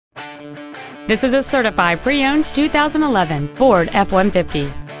This is a certified pre-owned 2011 Ford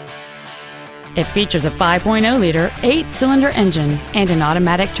F-150. It features a 5.0-liter 8-cylinder engine and an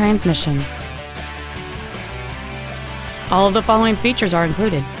automatic transmission. All of the following features are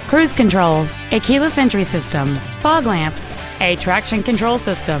included: cruise control, a keyless entry system, fog lamps, a traction control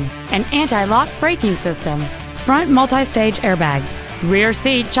system, an anti-lock braking system, front multi-stage airbags, rear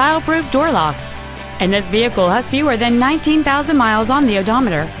seat child-proof door locks, and this vehicle has fewer than 19,000 miles on the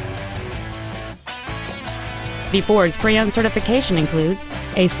odometer. The Ford's pre-owned certification includes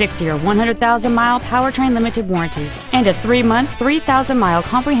a 6-year, 100,000-mile powertrain limited warranty and a 3-month, 3,000-mile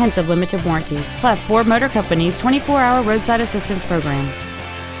comprehensive limited warranty, plus Ford Motor Company's 24-hour roadside assistance program.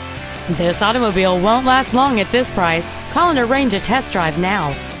 This automobile won't last long at this price. Call and arrange a test drive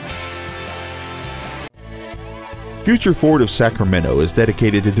now. Future Ford of Sacramento is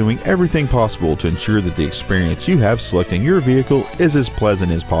dedicated to doing everything possible to ensure that the experience you have selecting your vehicle is as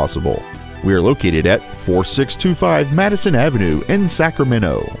pleasant as possible. We are located at 4625 Madison Avenue in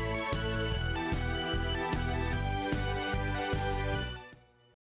Sacramento.